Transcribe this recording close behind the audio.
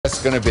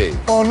desk going to be?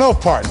 Oh, no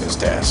partner's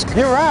desk.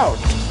 You're out.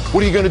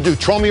 What are you going to do,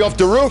 throw me off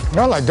the roof?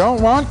 Well, I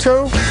don't want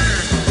to.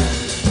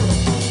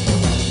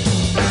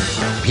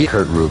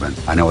 Kurt Rubin.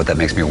 I know what that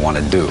makes me want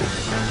to do.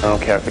 I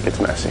don't care if it gets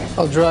messy.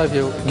 I'll drive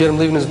you, get him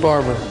leaving his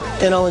barber.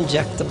 And I'll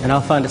inject him. And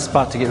I'll find a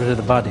spot to get rid of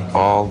the body.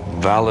 All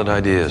valid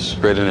ideas.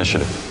 Great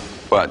initiative.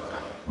 But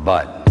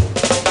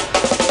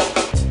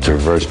it's a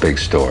reverse big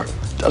store.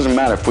 doesn't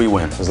matter if we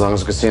win, as long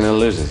as the casino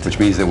loses. Which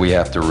means that we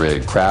have to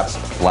rig craps,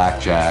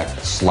 blackjack,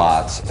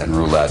 slots, and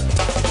roulette,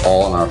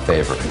 all in our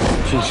favor.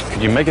 Jeez,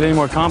 could you make it any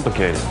more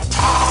complicated?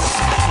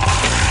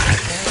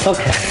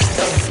 Okay.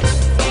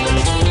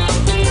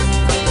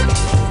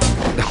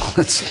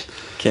 It's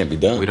Can't be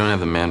done. We don't have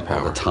the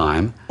manpower. the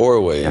time. Or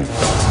a way in.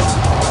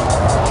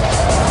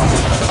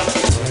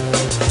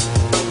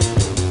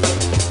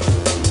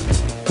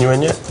 You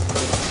in yet?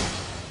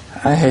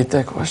 I hate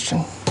that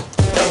question.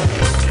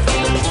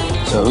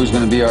 So who's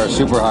going to be our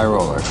super high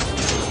roller?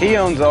 He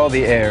owns all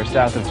the air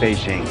south of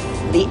Beijing.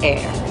 The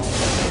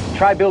air.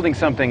 Try building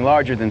something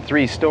larger than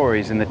 3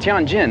 stories in the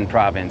Tianjin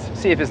province.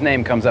 See if his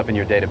name comes up in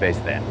your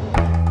database then.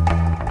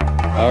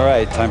 All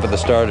right, time for the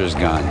starter's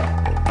gun.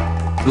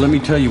 Let me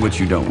tell you what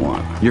you don't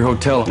want. Your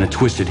hotel in a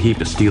twisted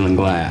heap of steel and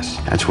glass.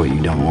 That's what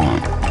you don't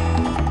want.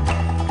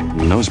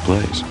 The nose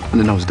plays.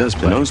 The nose does The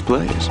play. nose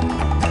plays.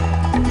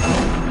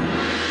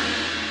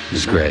 This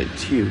is great.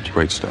 It's huge.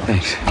 Great stuff.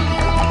 Thanks.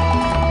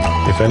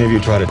 If any of you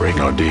try to break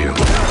our deal,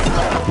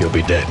 you'll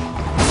be dead.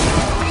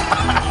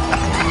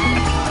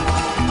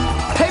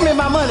 Pay me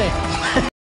my money.